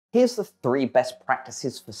Here's the 3 best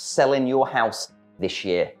practices for selling your house this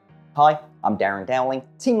year. Hi, I'm Darren Dowling,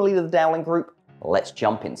 team leader of the Dowling Group. Let's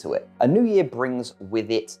jump into it. A new year brings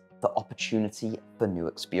with it the opportunity for new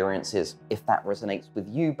experiences. If that resonates with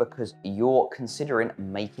you because you're considering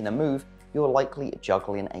making a move, you're likely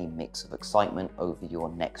juggling a mix of excitement over your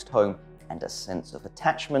next home and a sense of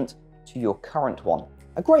attachment to your current one.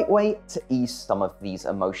 A great way to ease some of these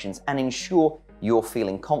emotions and ensure you're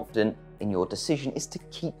feeling confident in your decision is to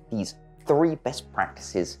keep these 3 best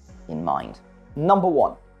practices in mind. Number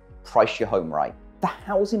 1, price your home right. The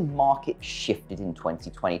housing market shifted in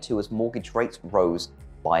 2022 as mortgage rates rose,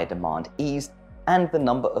 buyer demand eased, and the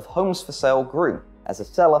number of homes for sale grew. As a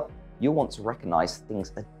seller, you'll want to recognize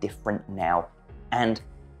things are different now and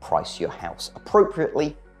price your house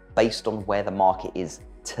appropriately based on where the market is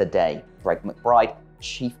today. Greg McBride,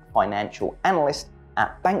 Chief Financial Analyst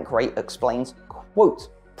at Bankrate, explains, quote,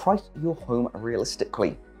 "Price your home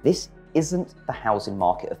realistically. This isn't the housing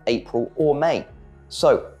market of April or May.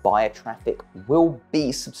 So buyer traffic will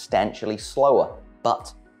be substantially slower,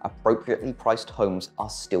 but appropriately priced homes are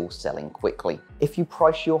still selling quickly. If you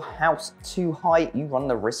price your house too high, you run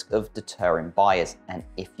the risk of deterring buyers. And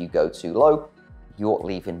if you go too low, you're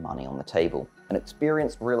leaving money on the table. An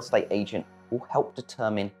experienced real estate agent will help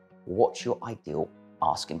determine what your ideal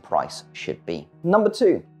asking price should be." Number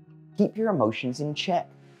 2, keep your emotions in check.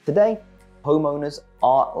 Today, homeowners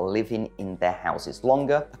are living in their houses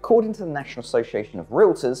longer. According to the National Association of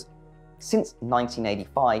Realtors, since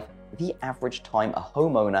 1985, the average time a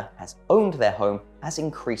homeowner has owned their home has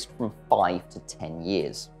increased from 5 to 10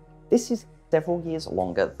 years. This is several years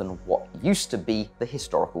longer than what used to be the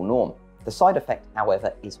historical norm. The side effect,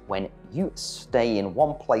 however, is when you stay in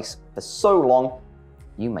one place for so long,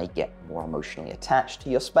 you may get more emotionally attached to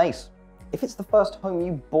your space. If it's the first home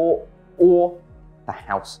you bought or the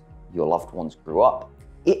house your loved ones grew up,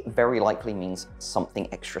 it very likely means something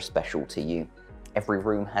extra special to you. Every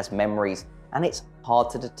room has memories, and it's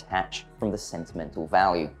hard to detach from the sentimental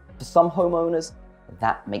value. For some homeowners,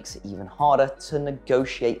 that makes it even harder to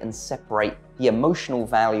negotiate and separate the emotional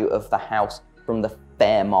value of the house from the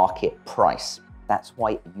fair market price. That's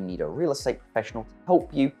why you need a real estate professional to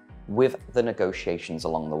help you with the negotiations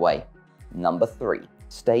along the way. Number 3,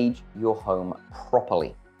 stage your home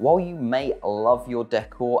properly. While you may love your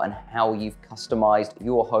decor and how you've customized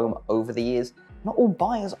your home over the years, not all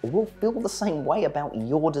buyers will feel the same way about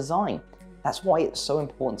your design. That's why it's so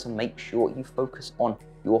important to make sure you focus on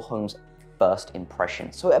your home's first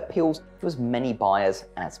impression so it appeals to as many buyers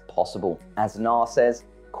as possible. As Nar says,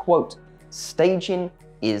 quote, "Staging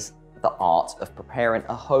is the art of preparing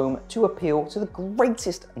a home to appeal to the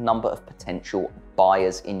greatest number of potential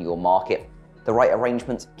buyers in your market. The right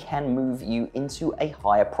arrangements can move you into a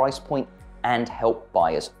higher price point and help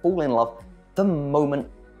buyers fall in love the moment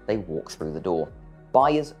they walk through the door.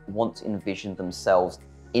 Buyers want to envision themselves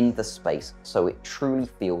in the space so it truly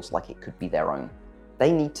feels like it could be their own.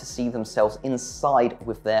 They need to see themselves inside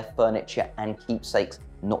with their furniture and keepsakes,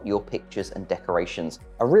 not your pictures and decorations.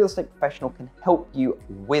 A real estate professional can help you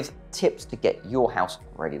with tips to get your house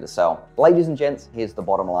ready to sell." Ladies and gents, here's the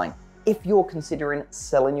bottom line. If you're considering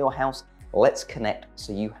selling your house, let's connect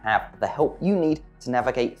so you have the help you need to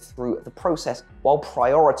navigate through the process while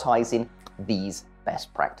prioritizing these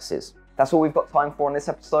best practices. That's all we've got time for in this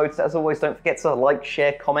episode. So as always, don't forget to like,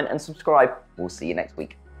 share, comment, and subscribe. We'll see you next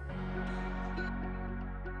week.